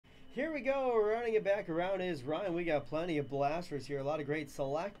Here we go. Running it back around is Ryan. We got plenty of blasters here. A lot of great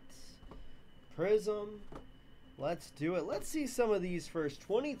selects. Prism. Let's do it. Let's see some of these first.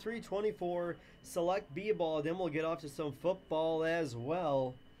 23-24 select B-ball. Then we'll get off to some football as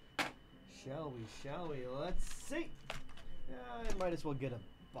well. Shall we? Let's see. I might as well get a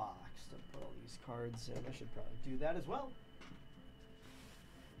box to put all these cards in. I should probably do that as well.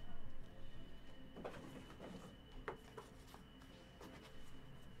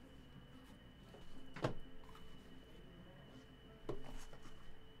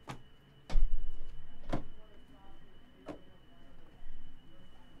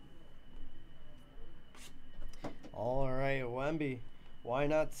 All right, Wemby. Why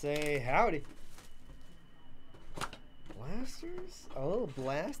not say howdy? Blasters? A little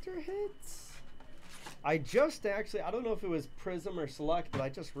blaster hits? I just actually, I don't know if it was Prism or Select, but I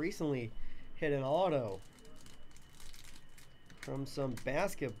just recently hit an auto from some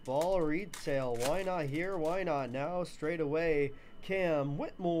basketball retail. Why not here? Why not now? Straight away, Cam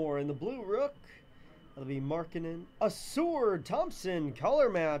Whitmore in the blue rook. That'll be Markkanen. A Sword Thompson color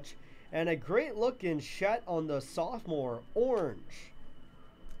match. And a great looking Chet on the sophomore orange.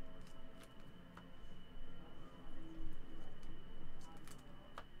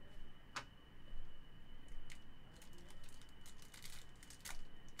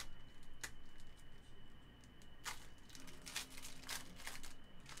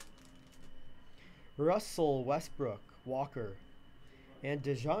 Russell Westbrook, Walker, and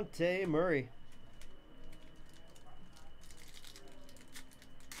DeJounte Murray.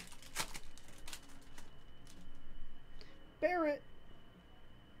 Barrett.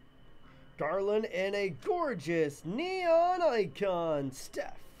 Garland and a gorgeous neon icon,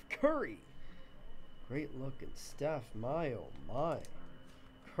 Steph Curry. Great looking Steph, my oh my.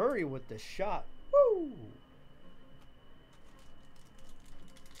 Curry with the shot, woo!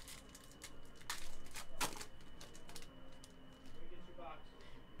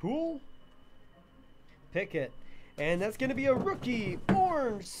 Poole. Pickett. And that's going to be a rookie,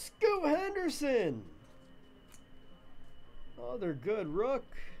 orange, Scoot Henderson. Oh, they're good, Rook.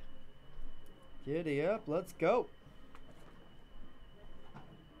 Giddy up, let's go.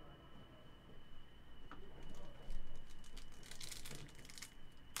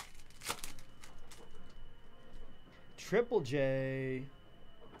 Triple J,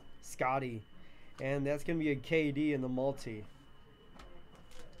 Scotty. And that's going to be a KD in the multi.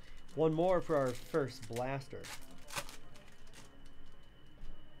 One more for our first blaster.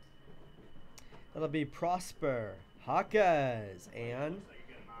 That'll be Prosper. Hawkeyes, and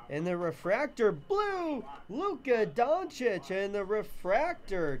in the refractor blue, Luka Doncic, and the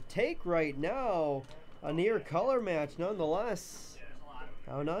refractor take right now, a near color match nonetheless.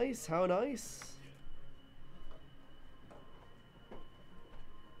 How nice, how nice.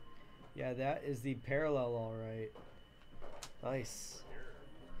 Yeah, that is the parallel, all right. Nice.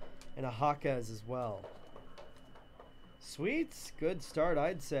 And a Hawkeyes as well. Sweet, good start,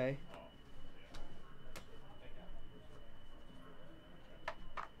 I'd say.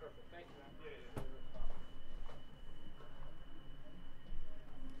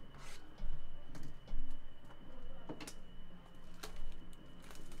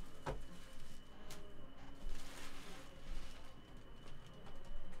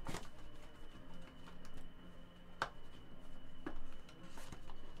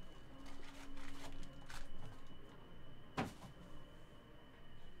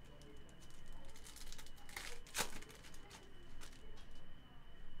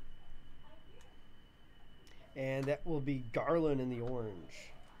 And that will be Garland in the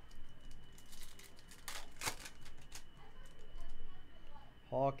orange.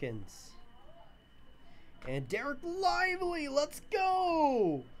 Hawkins. And Derek Lively, let's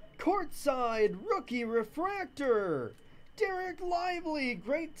go! Courtside rookie refractor. Derek Lively,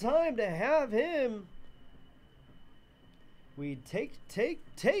 great time to have him. We take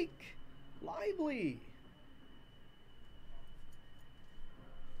Lively.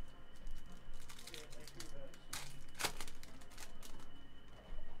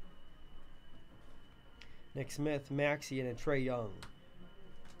 Nick Smith, Maxey, and a Trae Young.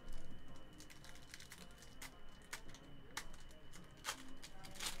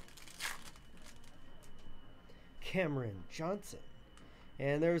 Cameron Johnson.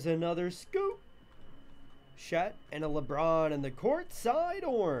 And there's another Scoop. Chet and a LeBron in the courtside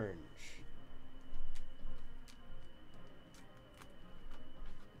orange.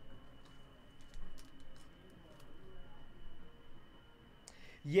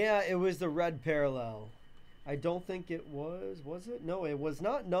 Yeah, it was the red parallel. I don't think it was it? No, it was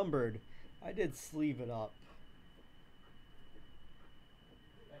not numbered. I did sleeve it up.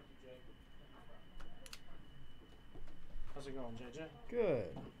 Thank you, How's it going, JJ? Good.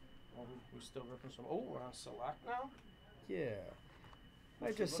 Oh, we still ripping some. Oh, we're on select now. Yeah. I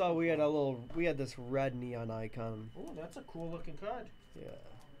What's just he saw looking we had this red neon icon. Oh, that's a cool looking card. Yeah.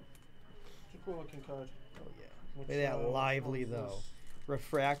 It's a cool looking card. Oh yeah. Which, Look at that lively what was though. this?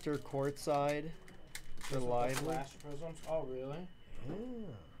 Refractor courtside. For This with the lively. flash prisms. Oh, really?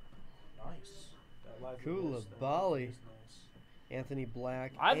 Yeah. Nice. That lively Cool is- that Bali. is nice. Anthony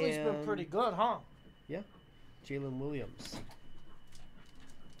Black. Lively's been and pretty good, huh? Jalen Williams.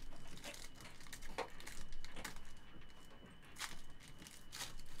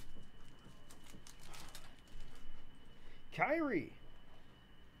 Kyrie.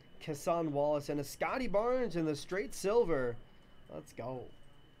 Kassan Wallace and a Scotty Barnes in the straight silver. Let's go.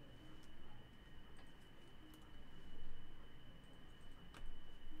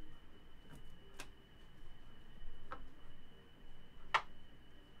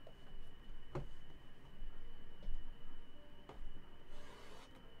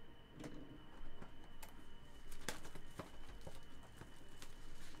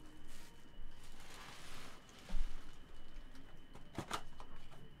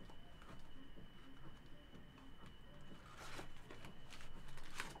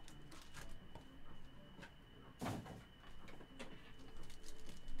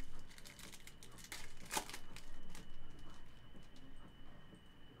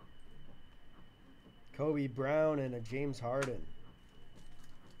 Kobe Brown and a James Harden.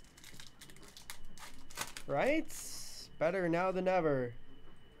 Right? Better now than ever.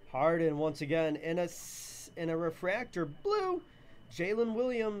 Harden once again in a refractor blue. Jalen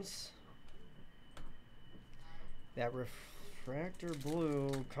Williams. That refractor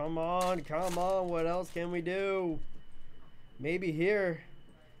blue. Come on, come on. What else can we do? Maybe here.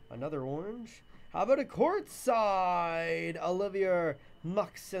 Another orange. How about a courtside? Olivier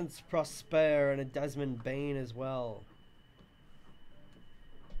Maxence Prosper and a Desmond Bain as well.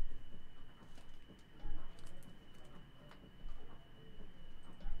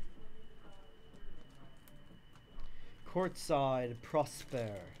 Courtside Prosper.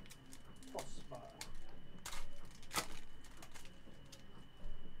 Prosper.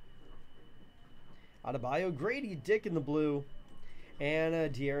 Adebayo, Grady Dick in the blue. And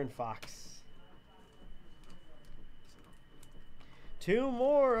De'Aaron Fox. Two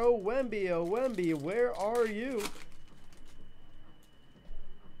more. Oh, Wemby, where are you?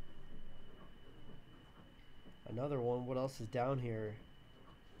 Another one. What else is down here?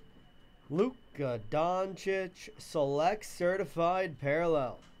 Luka Doncic Select Certified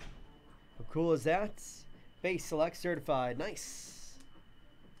Parallel. How cool is that? Base Select Certified. Nice.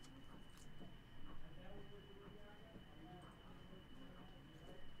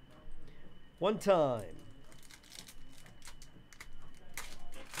 One time.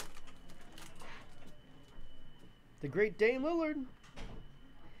 The great Dame Lillard.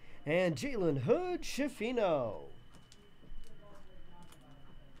 And Jalen Hood Schifino.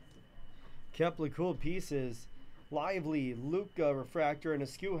 Couple of cool pieces. Lively, Luka Refractor, and a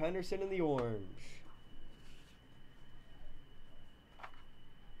Skew Henderson in the orange.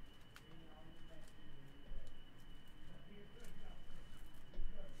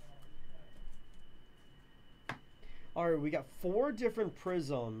 Alright, we got 4 different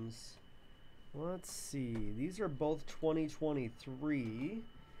prisms. Let's see. These are both 2023.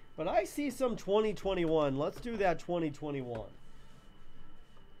 But I see some 2021. Let's do that 2021.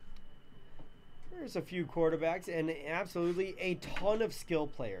 There's a few quarterbacks and absolutely a ton of skill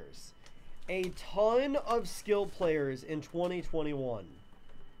players. A ton of skill players in 2021.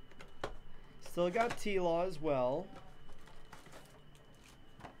 Still got T-Law as well.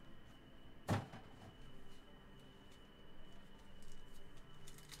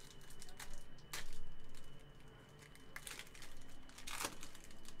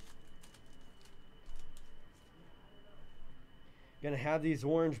 Gonna have these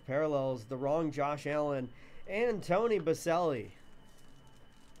orange parallels, the wrong Josh Allen and Tony Baselli.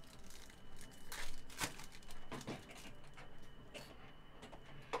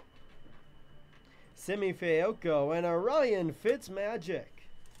 Simi Fayoko and a Ryan Fitzmagic.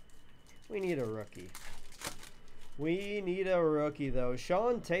 We need a rookie. We need a rookie though.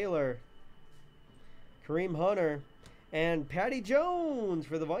 Sean Taylor, Kareem Hunter, and Patty Jones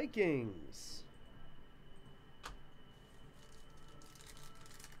for the Vikings.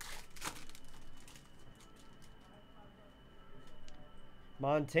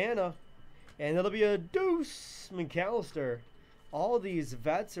 Montana, and it'll be a Deuce McAllister. All these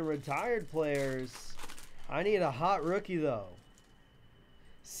vets and retired players. I need a hot rookie though.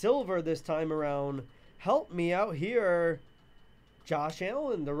 Silver this time around. Help me out here. Josh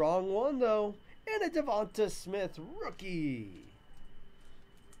Allen, the wrong one though. And a Devonta Smith rookie.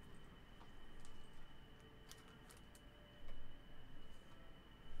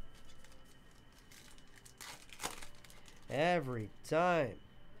 Every time.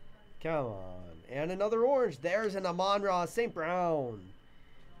 Come on. And another orange. There's an Amon-Ra St. Brown.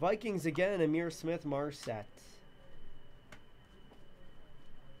 Vikings again, Amir Smith-Marset.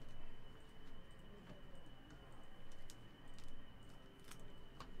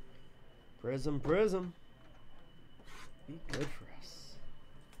 Prism. Be good for us.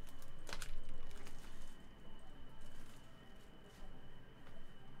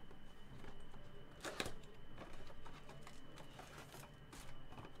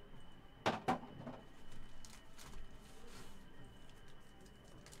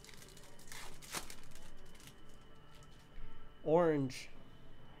 Orange.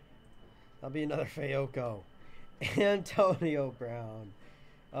 That'll be another Fayoko. Antonio Brown.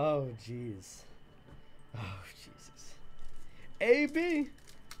 Oh, jeez. Oh, Jesus. AB.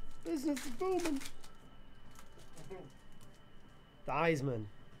 Business is booming. Theismann.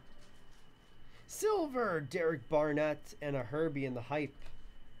 Silver. Derek Barnett and a Herbie in the hype.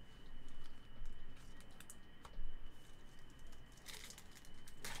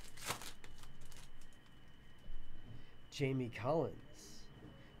 Jamie Collins.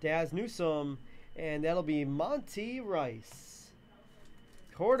 Daz Newsome. And that'll be Monty Rice.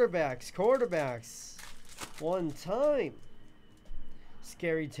 Quarterbacks. One time.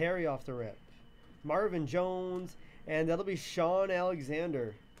 Scary Terry off the rip. Marvin Jones. And that'll be Sean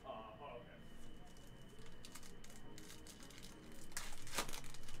Alexander.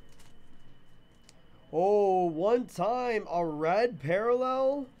 Oh, one time. A red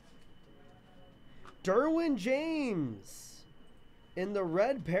parallel. Derwin James. In the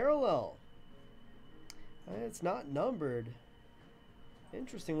red parallel. It's not numbered.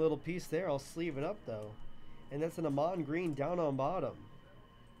 Interesting little piece there. I'll sleeve it up though. And that's an Amon Green down on bottom.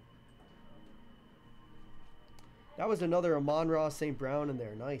 That was another Amon-Ra St. Brown in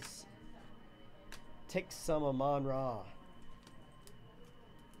there. Nice. Take some Amon-Ra.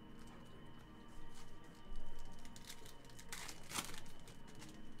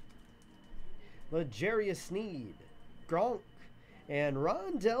 L'Jarius Sneed. Gronk. And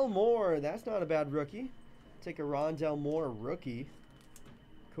Rondell Moore. That's not a bad rookie. Take a Rondell Moore rookie.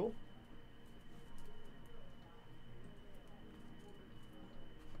 Cool.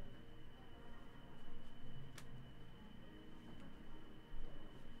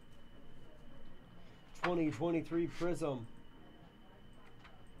 '23 Prism.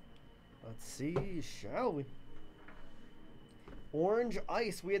 Let's see, shall we? Orange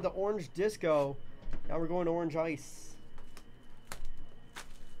Ice. We had the Orange Disco. Now we're going to Orange Ice.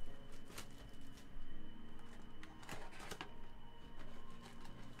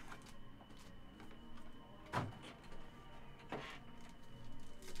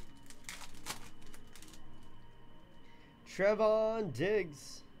 Trevon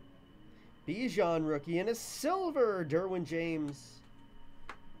Diggs. Bijan rookie and a silver Derwin James.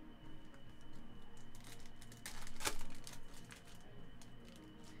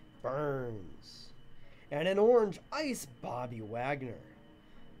 Burns. And an orange ice Bobby Wagner.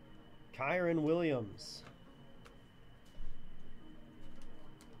 Kyron Williams.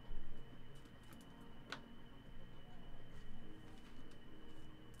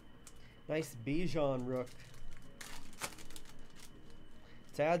 Nice Bijan rook.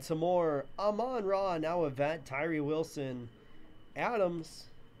 To add some more, Amon-Ra, now a vet, Tyree Wilson, Adams.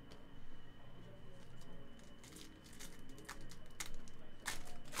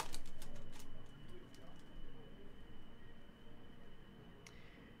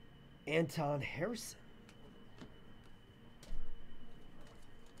 Anton Harrison.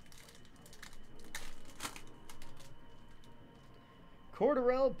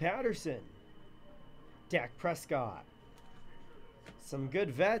 Cordarrelle Patterson. Dak Prescott. Some good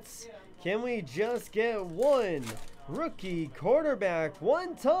vets. Can we just get one rookie quarterback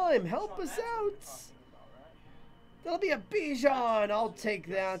one time? Help us out. That'll be a Bijan. I'll take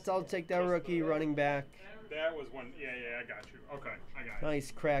that. I'll take that rookie running back. That was one. Yeah, I got you. Okay, I got it. Nice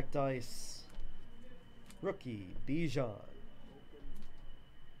cracked ice. Rookie Bijan.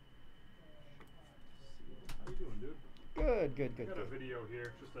 How you doing, dude? Good. Got a video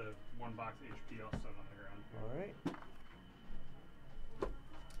here, just a one box HP. I'll set on the ground. All right.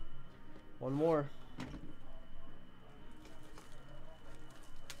 One more. Oh,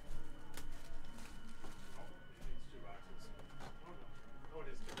 it's 2 boxes. Oh, it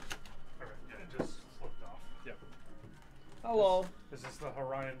is 2. Okay, yeah, it just slipped off. Yep. Hello. Is this the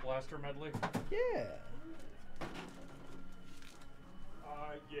Orion Blaster medley? Yeah.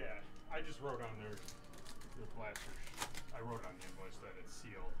 Yeah. I just wrote on their blasters. I wrote on the invoice that it's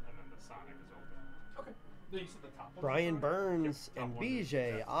sealed and then the Sonic is open. Okay. No, you said the top one. Brian Burns Yep, and top one is-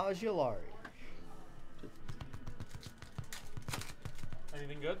 BJ yeah. Aguilari.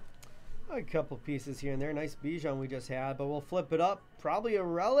 Anything good? A couple pieces here and there. Nice Bijan we just had, but we'll flip it up. Probably a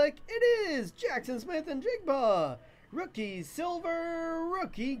relic. It is Jackson Smith and Jigba. Rookie silver,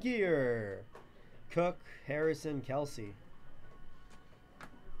 rookie gear. Cook, Harrison, Kelsey.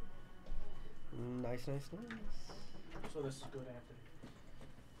 Nice, nice, nice. So this is good, Anthony.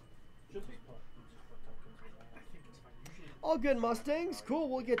 Should be. Oh, you just put tokens in there. I think it's fine. Usually All good Mustangs. Cool,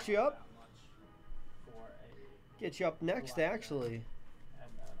 we'll get you up. That much for a Get you up next, actually.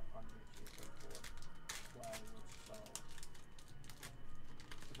 and then 100 cheaper for plywood, so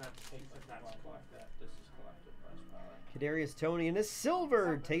that's take the that's well, like that. This is collected price power. Kadarius Toney and a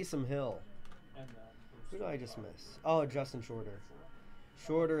silver, Taysom Hill. And then Who did I just miss? Oh, Justin Shorter.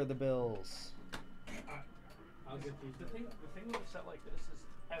 Shorter of the Bills. I'll get these. The thing with a set like this is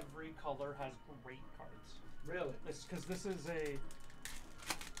every color has great cards. Really? Because this is a.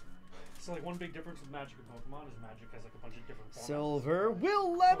 So like one big difference with Magic and Pokemon is Magic has like a bunch of different formats. Silver,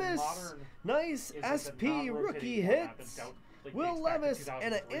 Will Levis. Modern Nice is like a SP non-rotating rookie format hits. that's out, like, Will dates back to Levis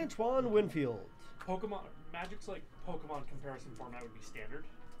and an 2003. Antoine Winfield. Pokemon Magic's like Pokemon comparison format would be standard.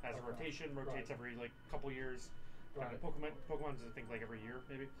 Has a Okay. rotation, rotates Right. every like couple years. Right. Pokemon's I think like every year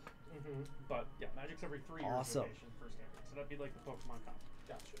maybe. Mm-hmm. But yeah, Magic's every 3 years Awesome. rotation for standard. So that'd be like the Pokemon comp.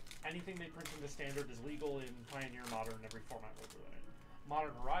 Gotcha. Anything they print into standard is legal in Pioneer, Modern, every format will do it.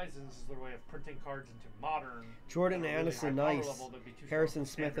 Modern Horizons is their way of printing cards into Modern. Jordan at a really Anderson, high power nice. level that'd be too strong Harrison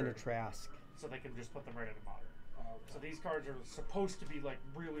for Smith and a standard, Trask. so they can just put them right into Modern. Oh, So these cards are supposed to be like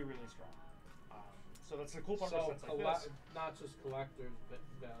really, really strong. So that's the cool part of So sets like this. not just collectors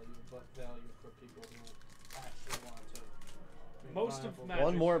value, but value for people who actually want to. make Most of viable- Magic,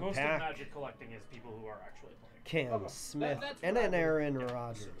 One more most pack. of Magic collecting is people who are actually playing. Cam Okay. Smith That's and what I an would- Aaron Yeah,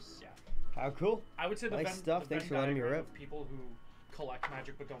 Rodgers. Yeah. How cool. I would say the Nice Venn, stuff. the Thanks Venn for letting me diagram rip. of people who collect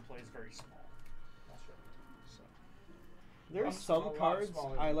Magic but don't play is very small. That's right. So. There's I'm some a lot cards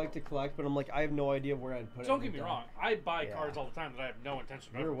smaller I than like to you. collect, but I'm like, I have no idea where I'd put it. Don't in get the me deck. wrong. I buy Yeah. cards all the time that I have no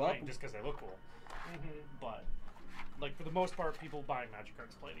intention of You're ever playing welcome. just because they look cool. Mm-hmm. But like for the most part, people buying Magic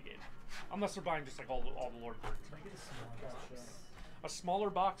cards play the game, unless they're buying just like all the Lord cards. Gotcha. A smaller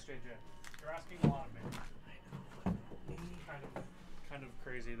box, JJ. You're asking a lot of me. Kind of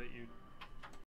crazy that you